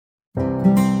What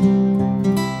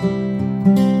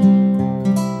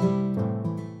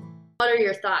are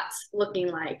your thoughts looking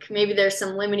like? Maybe there's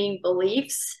some limiting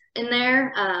beliefs in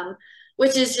there,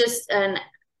 which is just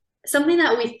something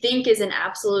that we think is an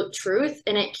absolute truth,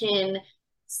 and it can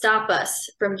stop us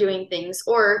from doing things,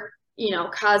 or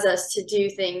cause us to do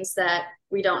things that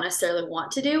we don't necessarily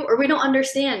want to do, or we don't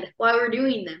understand why we're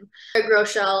doing them.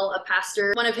 Groeschel, a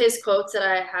pastor, one of his quotes that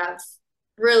I have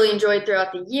really enjoyed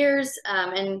throughout the years,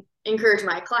 and encourage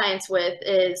my clients with,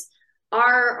 is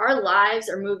our lives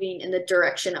are moving in the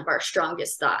direction of our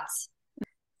strongest thoughts.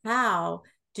 How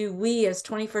do we as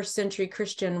 21st century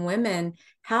Christian women,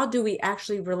 how do we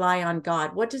actually rely on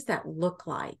God? What does that look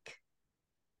like?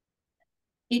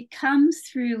 It comes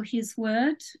through his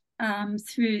word,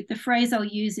 through the phrase I'll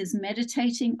use is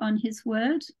meditating on his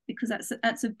word, because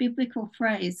that's a biblical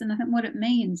phrase. And I think what it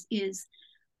means is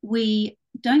we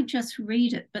don't just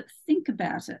read it, but think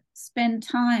about it, spend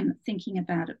time thinking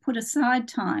about it, put aside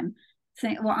time,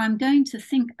 think, well, I'm going to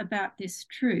think about this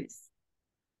truth.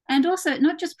 And also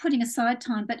not just putting aside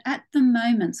time, but at the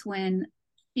moments when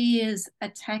fears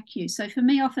attack you. So for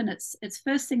me, often it's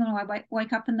first thing when I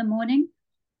wake up in the morning,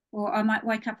 or I might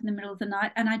wake up in the middle of the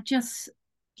night and I just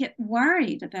get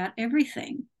worried about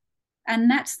everything.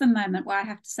 And that's the moment where I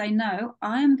have to say, no,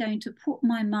 I am going to put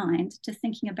my mind to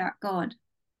thinking about God,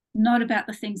 not about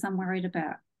the things I'm worried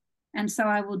about. And so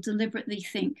I will deliberately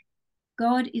think,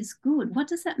 God is good. What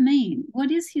does that mean? What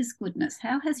is his goodness?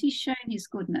 How has he shown his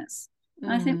goodness?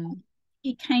 I think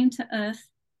he came to earth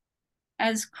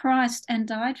as Christ and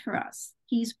died for us.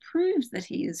 He's proved that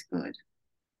he is good.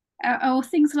 Or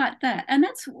things like that. And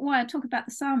that's why I talk about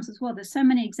the Psalms as well. There's so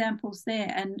many examples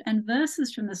there, and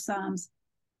verses from the Psalms.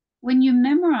 When you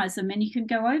memorize them and you can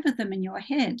go over them in your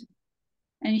head,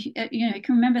 and you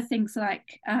can remember things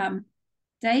like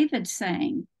David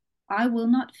saying, I will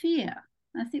not fear.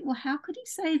 I think, well, how could he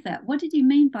say that? What did he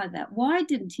mean by that? Why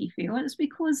didn't he fear? Well, it's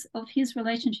because of his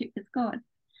relationship with God.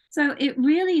 So it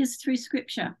really is through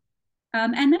scripture.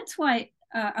 And that's why,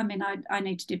 I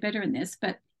need to do better in this,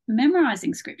 but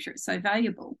memorizing scripture is so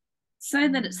valuable, so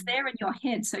that it's there in your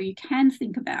head, so you can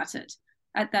think about it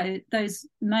at those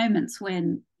moments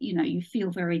when, you feel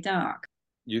very dark.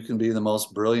 You can be the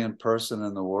most brilliant person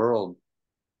in the world,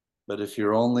 but if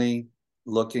you're only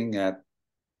looking at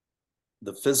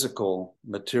the physical,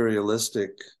 materialistic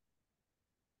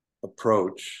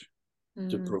approach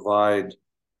to provide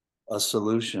a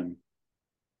solution,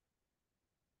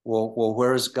 well,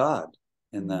 where is God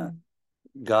in that?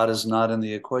 God is not in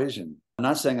the equation. I'm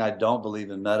not saying I don't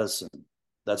believe in medicine.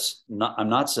 I'm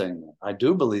not saying that. I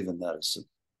do believe in medicine.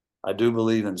 I do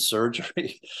believe in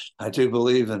surgery. I do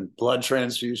believe in blood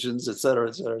transfusions, et cetera,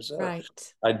 et cetera, et cetera.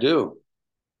 Right. I do.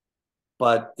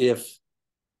 But if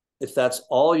that's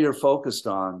all you're focused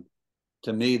on,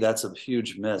 to me, that's a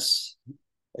huge miss,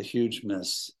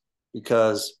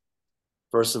 because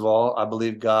first of all, I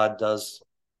believe God does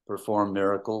perform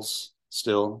miracles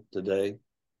still today.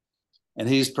 And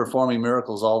he's performing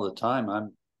miracles all the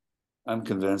time. I'm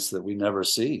convinced that we never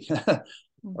see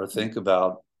or think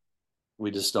about.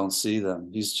 We just don't see them.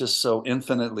 He's just so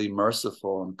infinitely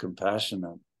merciful and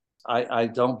compassionate. I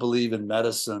don't believe in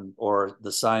medicine or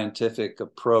the scientific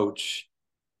approach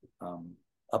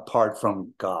apart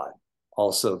from God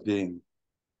also being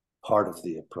part of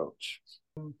the approach.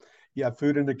 You have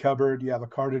food in the cupboard, you have a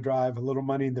car to drive, a little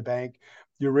money in the bank.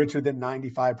 You're richer than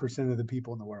 95% of the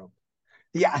people in the world.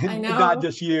 Yeah, not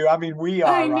just you. I mean, we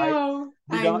are, right?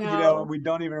 We don't, we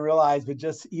don't even realize, but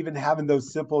just even having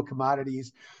those simple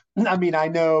commodities. I mean, I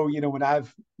know, when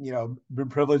I've, been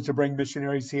privileged to bring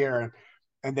missionaries here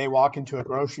and they walk into a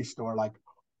grocery store, like,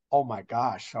 oh my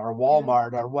gosh, or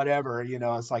Walmart or whatever,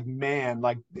 it's like, man,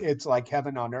 like it's like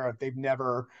heaven on earth. They've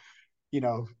never,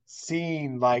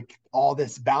 seen like all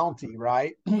this bounty,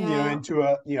 right? Into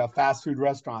a fast food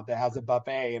restaurant that has a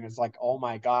buffet, and it's like, oh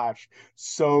my gosh,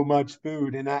 so much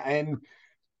food. And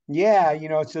yeah,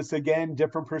 it's just, again,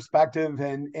 different perspective,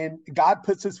 and God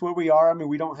puts us where we are. I mean,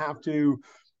 we don't have to,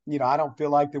 I don't feel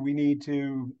like that we need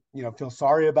to, feel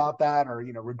sorry about that or,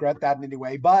 regret that in any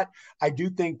way. But I do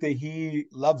think that he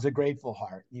loves a grateful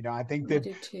heart. I think that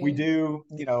we do,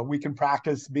 we can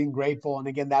practice being grateful. And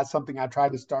again, that's something I try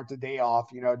to start the day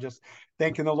off, just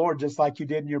thanking the Lord, just like you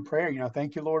did in your prayer.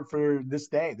 Thank you, Lord, for this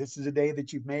day. This is a day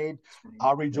that you've made.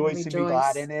 I'll rejoice and be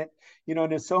glad in it.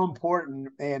 And it's so important.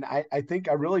 And I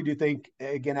really do think,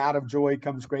 again, out of joy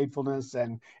comes gratefulness,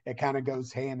 and it kind of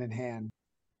goes hand in hand.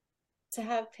 To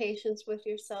have patience with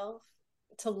yourself,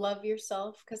 to love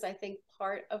yourself, because I think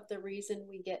part of the reason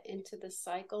we get into this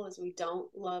cycle is we don't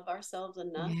love ourselves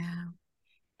enough. Yeah.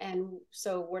 And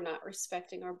so we're not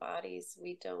respecting our bodies.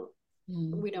 We don't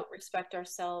We don't respect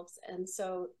ourselves. And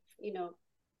so,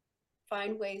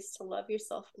 find ways to love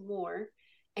yourself more.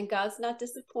 And God's not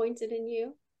disappointed in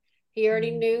you. He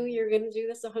already knew you're going to do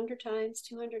this 100 times,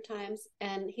 200 times,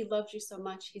 and he loves you so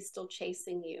much, he's still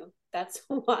chasing you. That's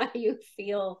why you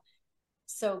feel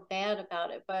so bad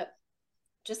about it. But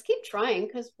just keep trying,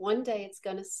 because one day it's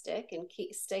going to stick, and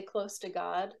stay close to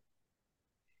God.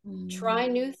 Try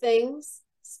new things.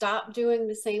 Stop doing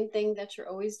the same thing that you're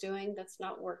always doing that's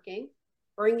not working.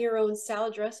 Bring your own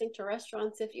salad dressing to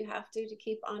restaurants if you have to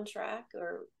keep on track,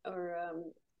 or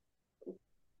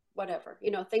whatever,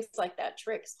 things like that,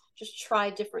 tricks. Just try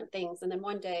different things, and then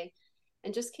one day,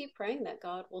 and just keep praying that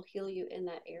God will heal you in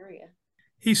that area.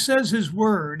 He says his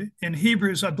word in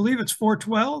Hebrews, I believe it's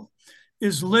 4:12,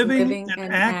 is living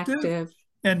and active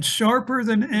and sharper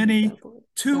than any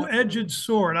two-edged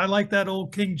sword. I like that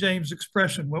old King James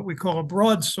expression, what we call a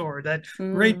broadsword, that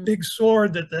great big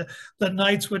sword that the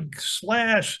knights would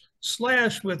slash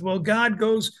with. Well, God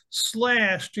goes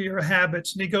slash to your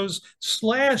habits, and he goes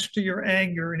slash to your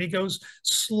anger, and he goes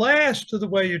slash to the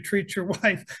way you treat your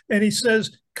wife, and he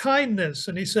says kindness,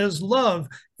 and he says love,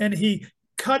 and he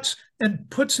cuts and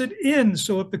puts it in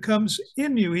so it becomes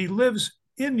in you. He lives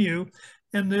in you.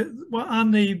 And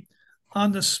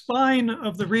on the spine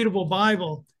of the readable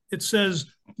Bible, it says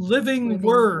living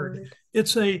word.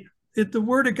 The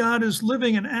word of God is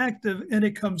living and active, and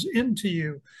it comes into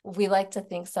you. We like to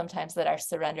think sometimes that our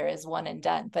surrender is one and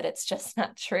done, but it's just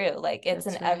not true. Like, it's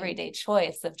an everyday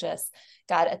choice of just,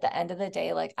 God, at the end of the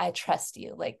day, like, I trust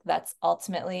you. Like, that's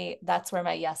where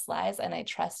my yes lies. And I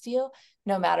trust you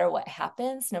no matter what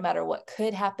happens, no matter what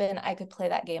could happen. I could play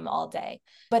that game all day,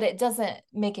 but it doesn't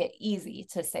make it easy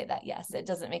to say that yes. It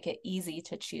doesn't make it easy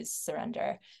to choose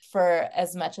surrender. For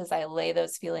as much as I lay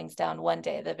those feelings down one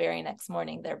day, the very next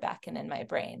morning, they're back and in my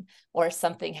brain, or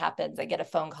something happens. I get a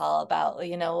phone call about,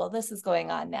 well, this is going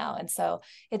on now. And so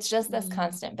it's just this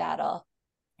constant battle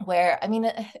where, I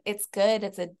mean, it's good.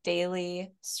 It's a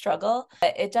daily struggle.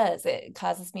 But it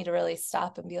causes me to really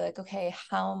stop and be like, okay,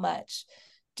 how much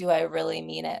do I really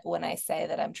mean it when I say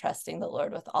that I'm trusting the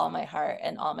Lord with all my heart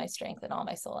and all my strength and all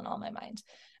my soul and all my mind?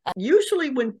 Usually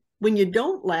when you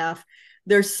don't laugh,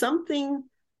 there's something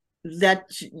that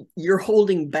you're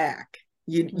holding back.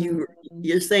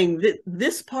 You're saying that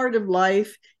this part of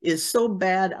life is so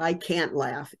bad I can't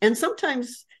laugh. And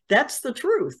sometimes that's the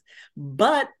truth.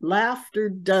 But laughter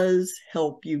does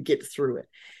help you get through it.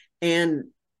 And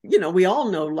we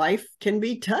all know life can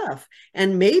be tough,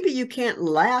 and maybe you can't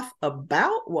laugh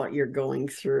about what you're going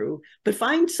through, but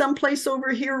find someplace over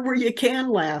here where you can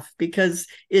laugh, because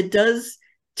it does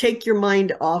take your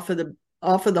mind off of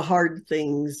the hard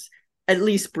things, at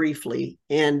least briefly,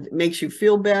 and makes you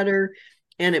feel better,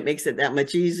 and it makes it that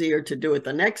much easier to do it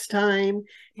the next time.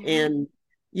 And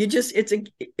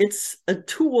it's a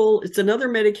tool. It's another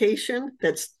medication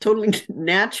that's totally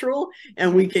natural,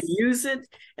 and we can use it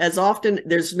as often.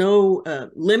 There's no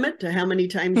limit to how many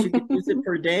times you can use it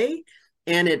per day,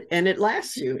 and it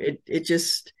lasts you. It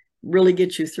just really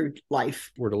gets you through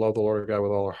life. We're to love the Lord our God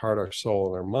with all our heart, our soul,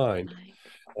 and our mind.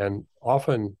 And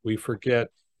often we forget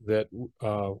that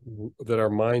that our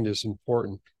mind is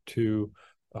important to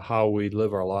how we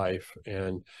live our life.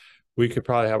 And we could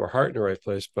probably have our heart in the right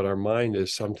place, but our mind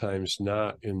is sometimes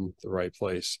not in the right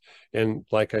place. And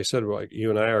like I said, like you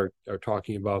and I are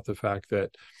talking about the fact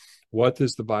that, what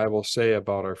does the Bible say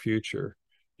about our future?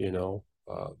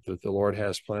 That the Lord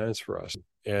has plans for us.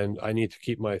 And I need to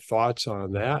keep my thoughts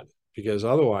on that, because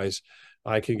otherwise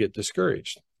I can get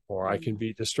discouraged, or I can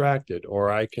be distracted,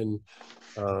 or I can,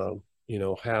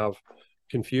 have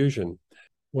confusion.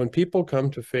 When people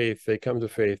come to faith, they come to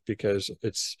faith because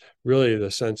it's really the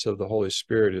sense of the Holy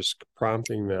Spirit is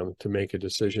prompting them to make a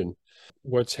decision.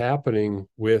 What's happening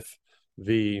with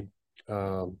the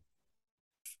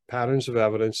patterns of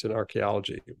evidence in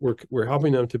archaeology, we're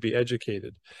helping them to be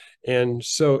educated. And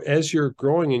so as you're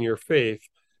growing in your faith,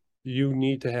 you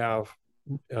need to have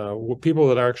people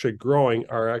that are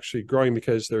actually growing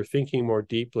because they're thinking more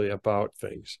deeply about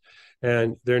things,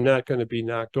 and they're not going to be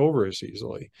knocked over as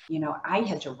easily. I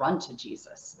had to run to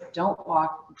Jesus. Don't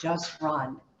walk, just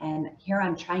run. And here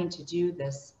I'm trying to do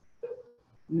this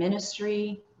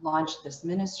ministry, launch this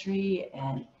ministry,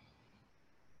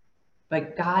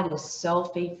 but God is so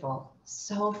faithful,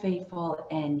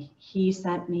 and he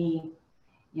sent me,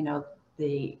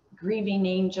 the grieving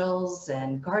angels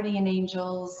and guardian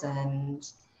angels, and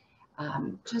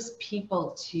just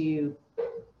people to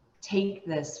take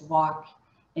this walk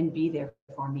and be there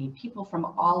for me. People from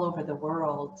all over the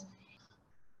world.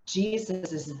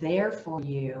 Jesus is there for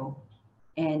you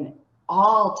in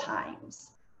all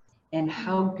times, and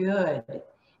how good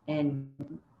and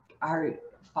our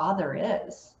Father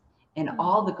is. And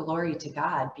all the glory to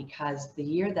God, because the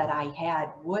year that I had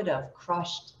would have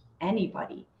crushed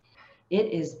anybody. It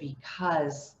is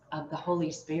because of the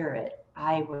Holy Spirit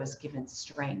I was given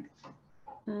strength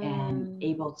and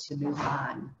able to move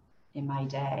on in my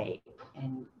day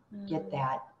and get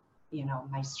that, you know,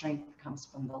 my strength comes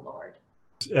from the Lord.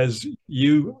 As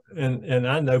you and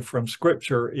I know from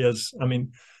scripture is, I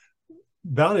mean,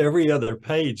 about every other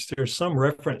page, there's some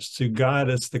reference to God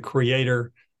as the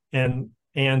creator and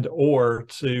or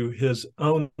to his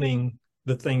owning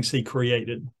the things he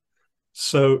created.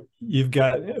 So you've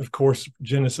got, of course,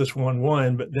 Genesis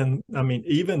 1:1, but then, I mean,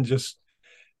 even just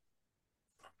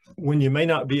when you may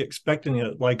not be expecting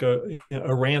it, like a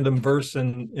random verse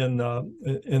in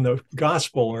the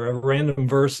gospel, or a random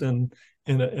verse in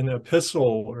an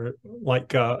epistle, or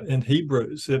like in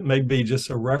Hebrews, it may be just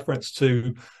a reference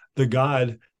to the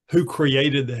God who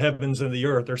created the heavens and the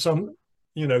earth, or some,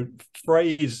 you know,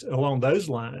 phrase along those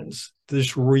lines,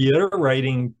 just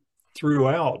reiterating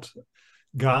throughout.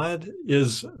 God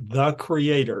is the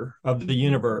creator of the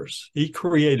universe. He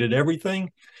created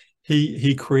everything.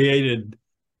 He created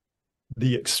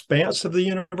the expanse of the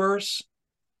universe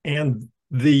and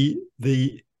the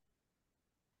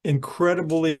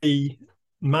incredibly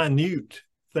minute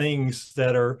things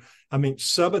that are, I mean,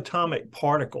 subatomic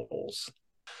particles.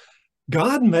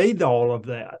 God made all of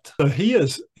that. So he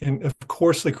is, and of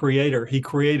course, the creator. He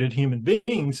created human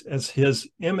beings as his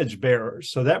image bearers.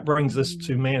 So that brings us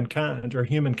to mankind, or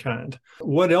humankind.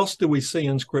 What else do we see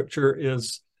in scripture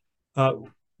is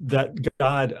that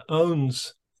God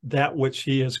owns that which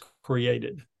he has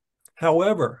created.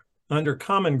 However, under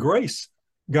common grace,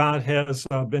 God has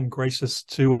been gracious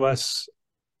to us,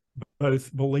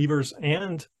 both believers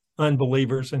and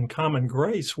unbelievers, in common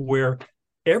grace, where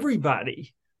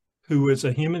everybody who is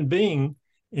a human being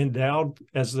endowed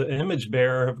as the image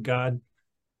bearer of God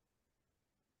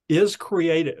is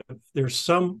creative. There's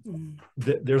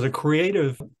a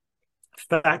creative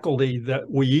faculty that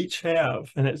we each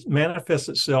have, and it manifests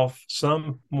itself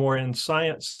some more in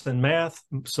science and math,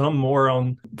 some more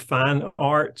on fine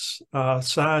arts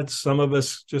side, some of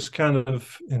us just kind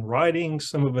of in writing,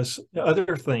 some of us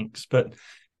other things. But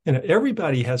you know,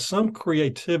 everybody has some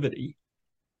creativity,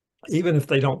 even if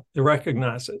they don't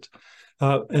recognize it.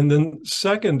 And then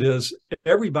second is,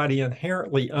 everybody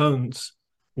inherently owns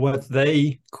what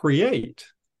they create.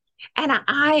 And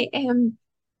I am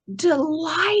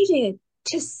delighted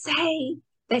to say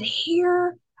that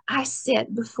here I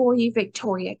sit before you,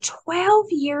 Victoria, 12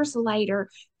 years later,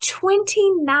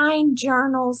 29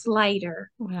 journals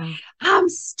later. Wow. I'm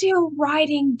still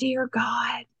writing, dear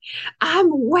God. I'm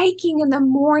waking in the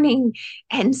morning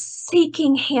and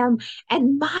seeking him.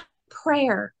 And my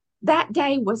prayer that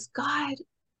day was, God,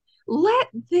 let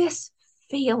this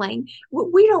feeling,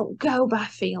 we don't go by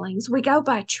feelings, we go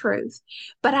by truth.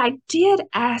 But I did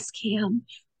ask him,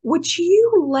 would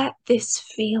you let this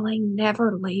feeling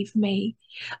never leave me,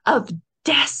 of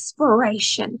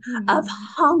desperation, of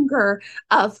hunger,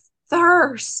 of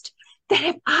thirst, that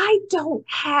if I don't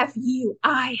have you,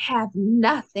 I have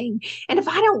nothing. And if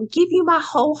I don't give you my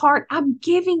whole heart, I'm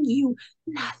giving you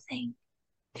nothing.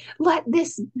 Let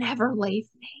this never leave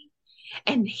me.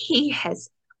 And he has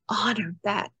honored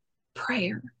that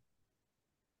prayer.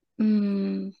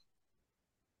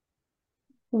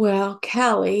 Well,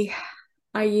 Kelly,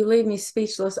 you leave me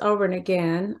speechless over and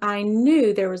again. I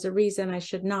knew there was a reason I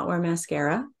should not wear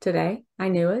mascara today. I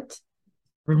knew it.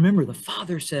 Remember, the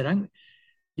Father said,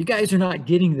 you guys are not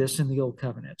getting this in the old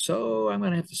covenant. So I'm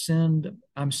going to have to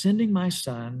I'm sending my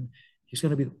son. He's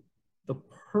going to be the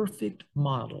perfect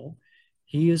model.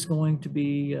 He is going to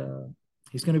be,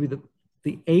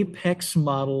 the apex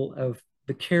model of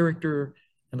the character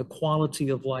and the quality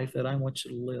of life that I want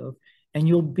you to live. And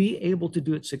you'll be able to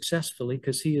do it successfully,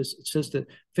 because it says to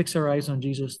fix our eyes on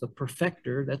Jesus, the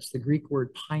perfecter. That's the Greek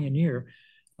word pioneer,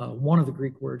 one of the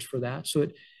Greek words for that. So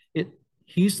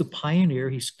he's the pioneer.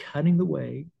 He's cutting the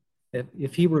way.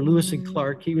 If he were Lewis and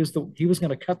Clark, he was going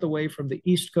to cut the way from the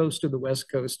East Coast to the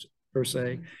West Coast, per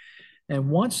se. And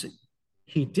once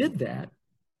he did that,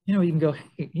 you can go,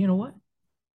 hey, you know what?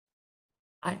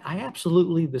 I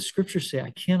absolutely, the scriptures say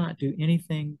I cannot do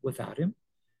anything without him,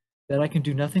 that I can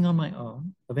do nothing on my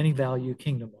own of any value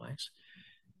kingdom-wise.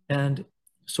 And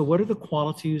so what are the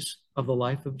qualities of the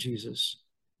life of Jesus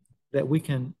that we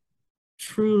can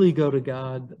truly go to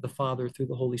God, the Father, through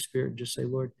the Holy Spirit, and just say,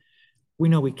 Lord, we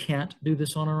know we can't do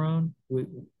this on our own. We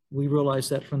realize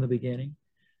that from the beginning,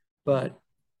 but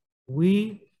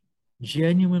we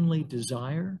genuinely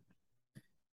desire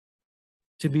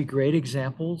to be great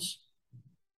examples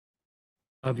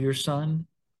of your son,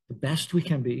 the best we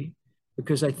can be,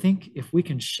 because I think if we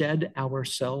can shed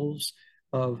ourselves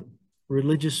of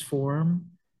religious form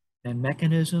and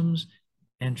mechanisms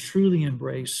and truly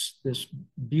embrace this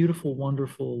beautiful,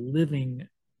 wonderful, living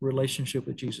relationship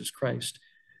with Jesus Christ,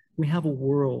 we have a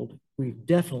world, we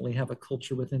definitely have a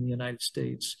culture within the United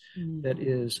States that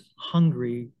is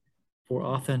hungry for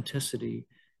authenticity.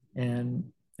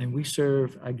 And we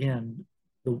serve, again,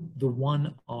 the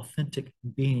one authentic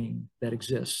being that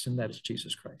exists, and that is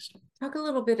Jesus Christ. Talk a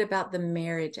little bit about the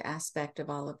marriage aspect of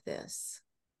all of this.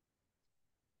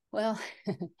 Well,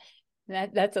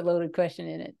 that's a loaded question,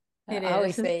 isn't it? I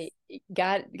always say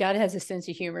God has a sense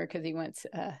of humor because he wants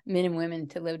men and women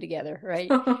to live together, right?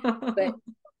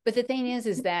 But the thing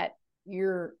is that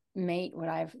your mate, what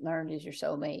I've learned is your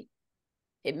soulmate.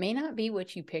 It may not be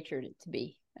what you pictured it to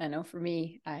be. I know for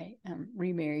me, I am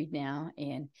remarried now,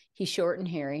 and he's short and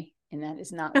hairy, and that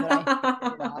is not what I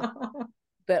figured out.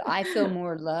 But I feel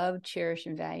more loved, cherished,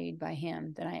 and valued by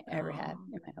him than I ever have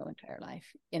in my whole entire life.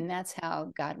 And that's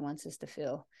how God wants us to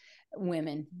feel,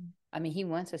 women. I mean, he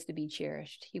wants us to be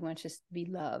cherished. He wants us to be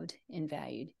loved and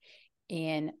valued.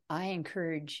 And I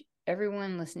encourage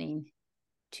everyone listening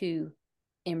to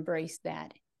embrace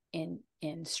that and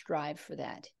strive for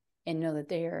that, and know that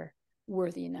they are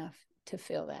worthy enough to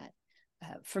feel that.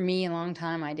 For me, a long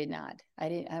time, I did not.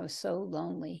 I was so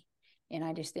lonely, and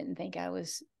I just didn't think I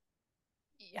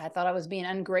thought I was being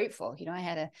ungrateful. You know, I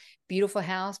had a beautiful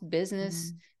house,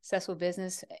 business, successful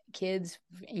business, kids,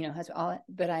 you know, that's all.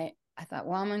 But I thought,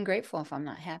 well, I'm ungrateful if I'm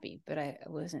not happy, but I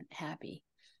wasn't happy.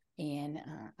 And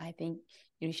I think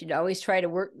you should always try to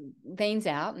work things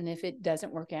out. And if it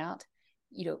doesn't work out,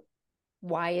 you know,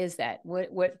 why is that?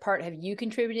 What part have you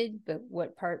contributed? But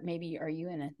what part maybe are you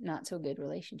in a not so good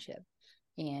relationship?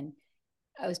 And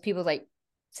people like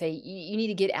say you need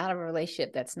to get out of a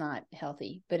relationship that's not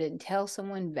healthy. But until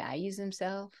someone values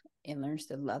themselves and learns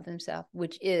to love themselves,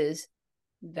 which is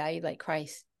valued like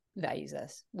Christ values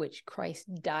us, which Christ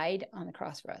died on the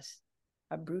cross for us,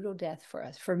 a brutal death for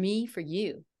us, for me, for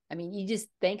you. I mean, you just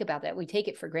think about that. We take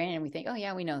it for granted and we think, oh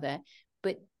yeah, we know that.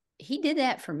 But he did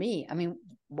that for me. I mean,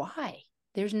 why?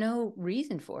 There's no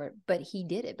reason for it, but he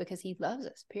did it because he loves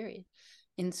us, period.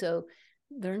 And so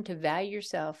learn to value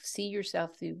yourself, see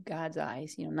yourself through God's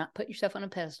eyes, you know, not put yourself on a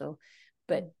pedestal,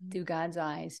 but through God's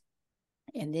eyes.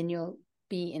 And then you'll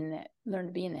learn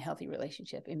to be in a healthy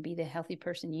relationship and be the healthy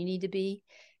person you need to be,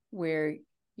 where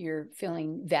you're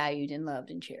feeling valued and loved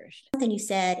and cherished. Something you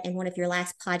said in one of your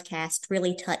last podcasts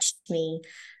really touched me,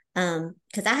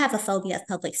 because I have a phobia of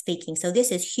public speaking. So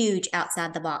this is huge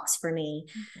outside the box for me.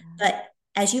 But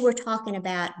as you were talking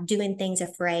about doing things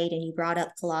afraid, and you brought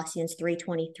up Colossians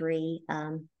 3:23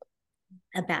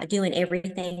 about doing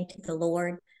everything to the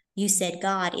Lord, you said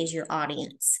God is your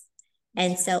audience.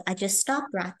 And so I just stopped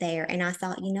right there, and I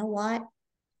thought, you know what?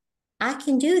 I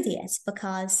can do this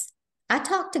because I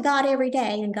talk to God every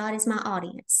day, and God is my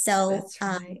audience. So that's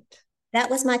right. That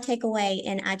was my takeaway,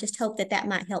 and I just hope that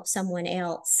might help someone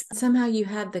else. Somehow you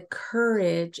had the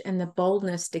courage and the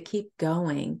boldness to keep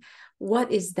going. What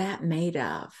is that made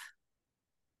of?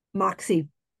 Moxie.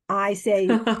 I say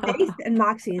faith and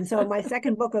moxie. And so my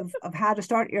second book of how to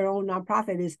start your own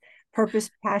nonprofit is Purpose,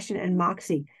 Passion, and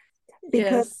Moxie.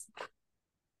 Because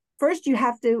first you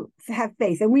have to have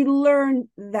faith. And we learn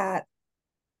that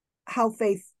how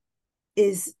faith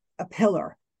is a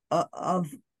pillar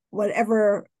of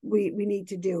whatever we need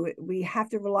to do. We have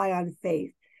to rely on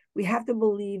faith. We have to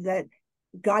believe that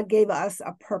God gave us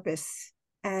a purpose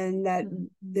and that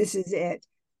this is it.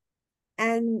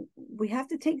 And we have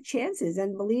to take chances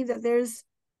and believe that there's,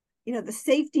 you know, the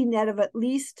safety net of at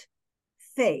least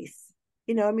faith.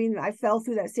 You know, I mean, I fell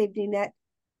through that safety net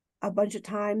a bunch of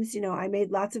times. You know, I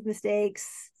made lots of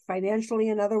mistakes financially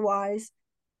and otherwise,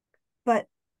 but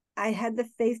I had the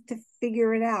faith to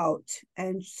figure it out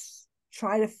and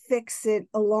try to fix it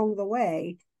along the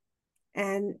way.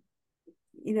 And,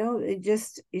 you know, you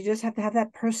just have to have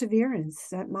that perseverance,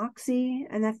 that moxie,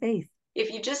 and that faith.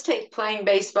 If you just take playing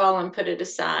baseball and put it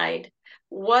aside,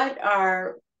 what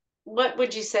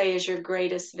would you say is your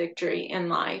greatest victory in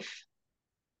life?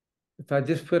 If I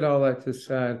just put all that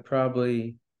aside,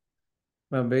 probably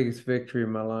my biggest victory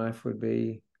in my life would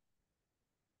be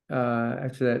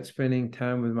after that, spending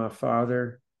time with my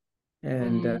father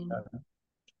and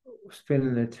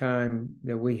spending the time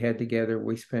that we had together.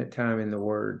 We spent time in the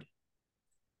Word.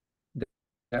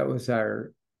 That was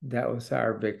our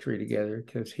victory together,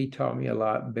 because he taught me a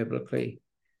lot biblically,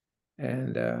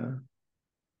 and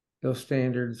those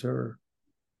standards are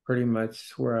pretty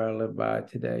much where I live by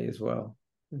today as well.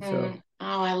 And so,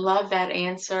 I love that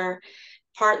answer,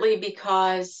 partly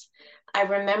because I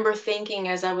remember thinking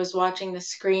as I was watching the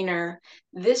screener,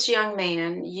 this young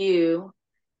man, you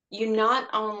not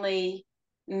only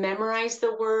memorized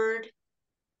the word,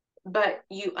 but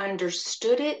you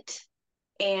understood it.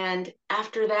 And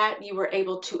after that, you were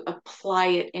able to apply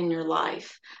it in your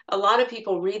life. A lot of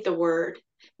people read the word.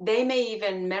 They may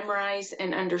even memorize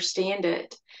and understand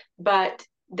it, but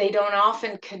they don't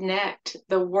often connect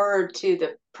the word to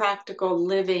the practical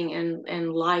living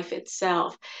and life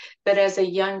itself. But as a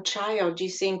young child, you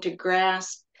seem to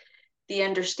grasp the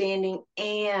understanding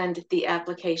and the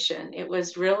application. It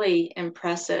was really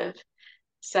impressive.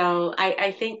 So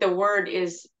I think the word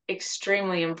is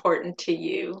extremely important to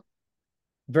you.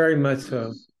 Very much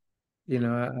so. You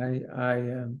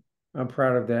know, I'm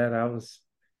proud of that. I was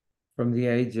from the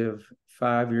age of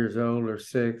 5 years old or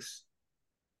 6.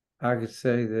 I could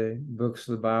say the books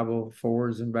of the Bible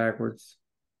forwards and backwards,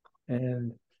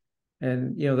 and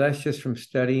you know, that's just from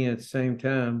studying at the same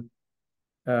time.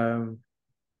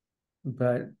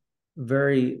 But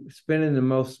spending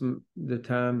the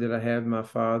time that I had my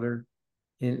father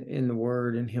in the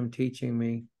Word and him teaching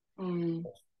me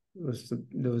was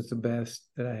the best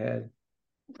that I had.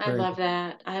 I love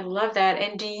that. I love that.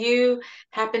 And do you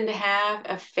happen to have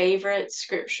a favorite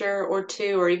scripture or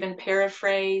two, or even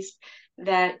paraphrase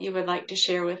that you would like to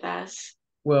share with us?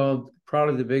 Well,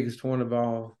 probably the biggest one of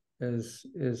all is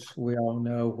we all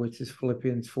know, which is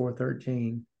Philippians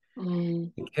 4:13,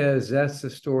 because that's the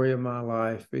story of my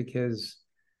life. Because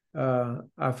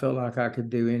I felt like I could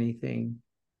do anything,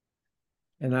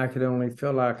 and I could only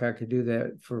feel like I could do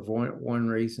that for one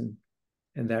reason,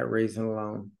 and that reason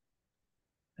alone.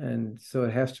 And so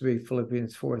it has to be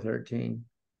Philippians 4:13.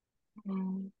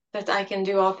 That I can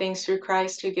do all things through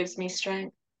Christ who gives me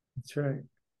strength. That's right.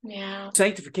 Yeah.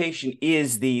 Sanctification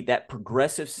is that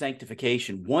progressive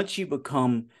sanctification. Once you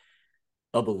become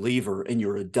a believer and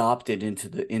you're adopted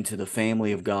into the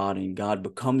family of God, and God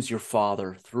becomes your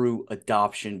father through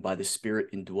adoption by the Spirit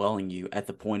indwelling you at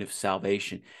the point of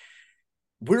salvation,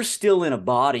 we're still in a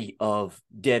body of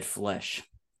dead flesh.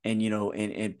 And, you know,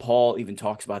 and Paul even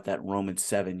talks about that in Romans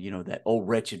 7, you know, that, oh,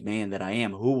 wretched man that I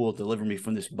am, who will deliver me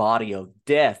from this body of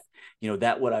death? You know,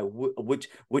 that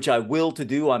which I will to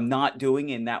do, I'm not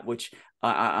doing, and that which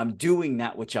I'm doing,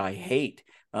 that which I hate.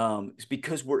 It's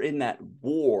because we're in that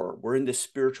war. We're in the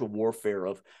spiritual warfare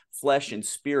of flesh and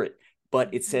spirit.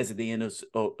 But it says at the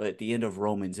end of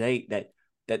Romans 8 that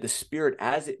the Spirit,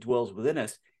 as it dwells within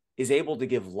us, is able to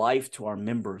give life to our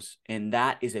members. And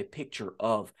that is a picture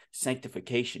of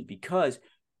sanctification, because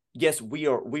yes, we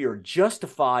are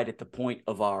justified at the point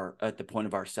of our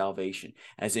salvation,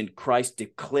 as in Christ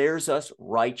declares us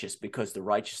righteous, because the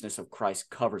righteousness of Christ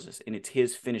covers us, and it's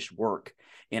his finished work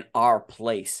in our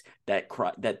place that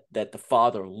the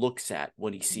Father looks at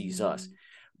when he sees us.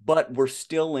 But we're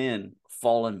still in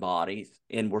fallen bodies,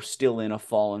 and we're still in a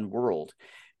fallen world.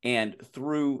 And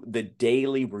through the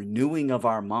daily renewing of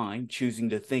our mind, choosing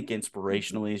to think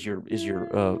inspirationally, as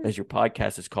your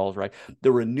podcast is called, right?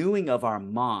 The renewing of our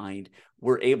mind,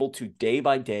 we're able to day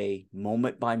by day,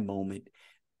 moment by moment,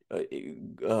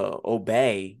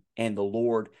 obey, and the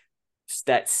Lord,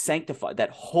 that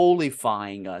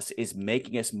holifying us, is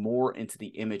making us more into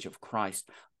the image of Christ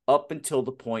up until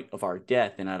the point of our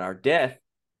death. And at our death,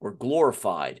 we're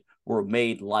glorified. We're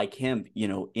made like him, you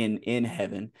know, in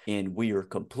heaven, and we are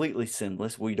completely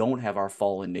sinless. We don't have our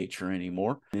fallen nature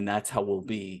anymore, and that's how we'll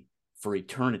be for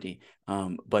eternity.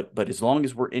 But as long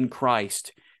as we're in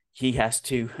Christ, we have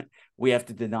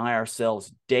to deny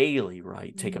ourselves daily,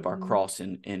 right? Take up our cross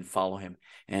and follow him.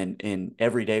 And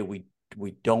every day we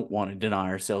don't want to deny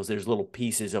ourselves. There's little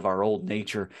pieces of our old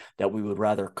nature that we would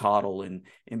rather coddle and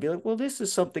be like, well, this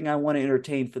is something I want to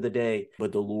entertain for the day.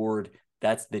 But the Lord,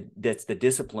 that's the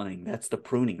disciplining, that's the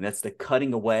pruning, that's the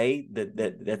cutting away,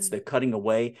 that's the cutting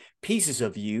away pieces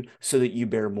of you so that you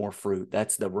bear more fruit.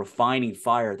 That's the refining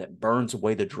fire that burns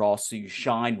away the dross, so you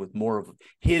shine with more of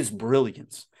his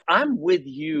brilliance. I'm with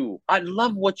you. I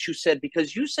love what you said,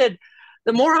 because you said,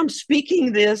 the more I'm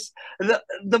speaking this,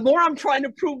 the more I'm trying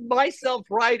to prove myself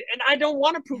right, and I don't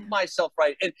want to prove myself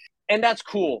right. And that's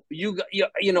cool. You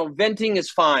know, venting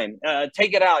is fine.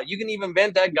 Take it out. You can even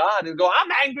vent at God and go, I'm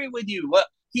angry with you. Well,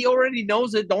 he already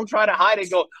knows it. Don't try to hide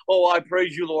it. Go, oh, I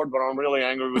praise you, Lord, but I'm really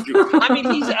angry with you. I mean,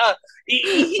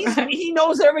 he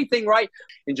knows everything, right?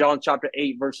 In John chapter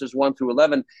 8, verses 1 through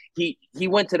 11, he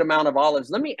went to the Mount of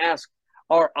Olives. Let me ask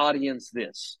our audience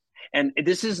this. And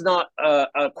this is not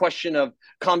a question of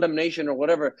condemnation or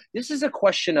whatever. This is a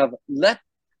question of, let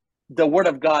the word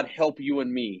of God help you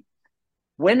and me.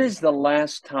 When is the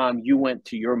last time you went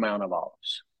to your Mount of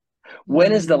Olives?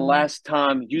 When is the last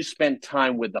time you spent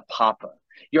time with the Papa?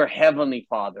 your heavenly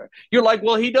Father. You're like,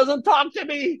 well, he doesn't talk to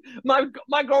me.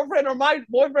 My girlfriend or my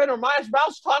boyfriend or my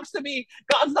spouse talks to me.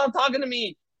 God's not talking to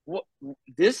me. Well,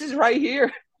 this is right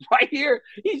here. Right here.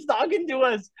 He's talking to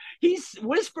us. He's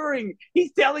whispering.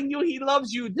 He's telling you he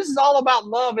loves you. This is all about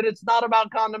love, and it's not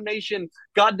about condemnation.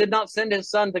 God did not send his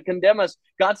son to condemn us.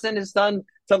 God sent his son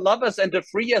to love us and to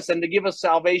free us and to give us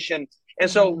salvation. And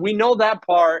so we know that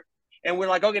part, and we're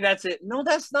like, okay, that's it. No,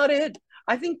 that's not it.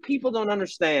 I think people don't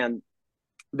understand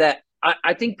that.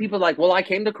 I think people are like, well, I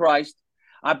came to Christ.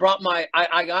 I got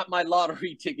my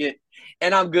lottery ticket,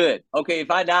 and I'm good. Okay,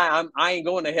 if I die, I ain't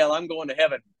going to hell. I'm going to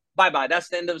heaven. Bye-bye. That's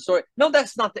the end of the story. No,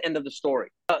 that's not the end of the story.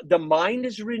 The mind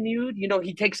is renewed. You know,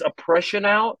 he takes oppression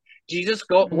out. Jesus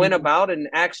went about in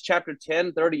Acts chapter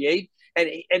 10:38,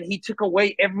 and he took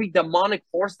away every demonic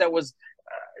force that was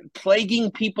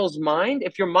plaguing people's mind.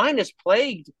 If your mind is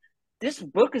plagued, this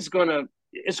book is gonna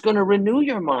renew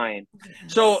your mind.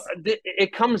 Yes. So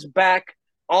it comes back,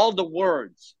 all the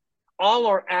words, all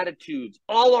our attitudes,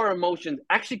 all our emotions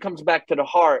actually comes back to the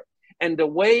heart. And the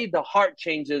way the heart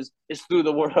changes is through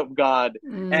the word of God.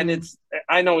 And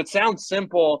I know it sounds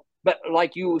simple, but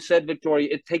like you said, Victoria,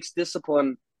 it takes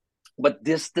discipline. But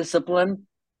this discipline,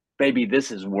 baby,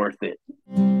 this is worth it.